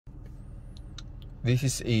This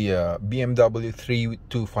is a BMW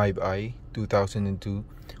 325i 2002.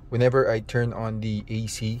 Whenever I turn on the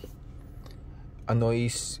AC, a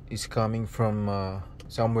noise is coming from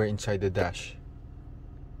somewhere inside the dash.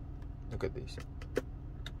 Look at this.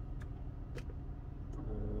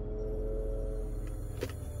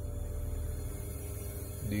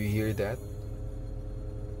 Do you hear that?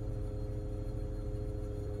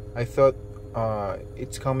 I thought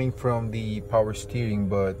it's coming from the power steering,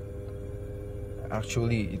 but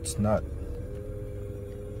actually it's not.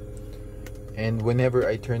 And whenever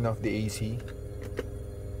I turn off the AC,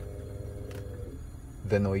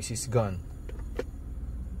 the noise is gone.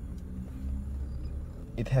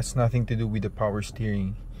 It has nothing to do with the power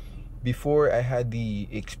steering. Before, I had the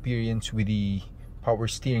experience with the power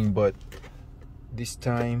steering, but this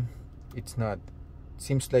time it's not.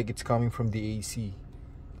 Seems like it's coming from the AC.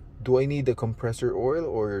 Do I need the compressor oil,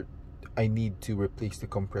 or I need to replace the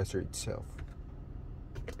compressor itself?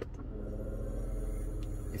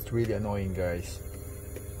 It's really annoying, guys.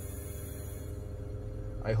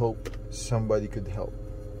 I hope somebody could help.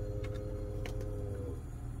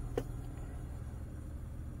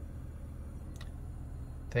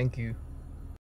 Thank you.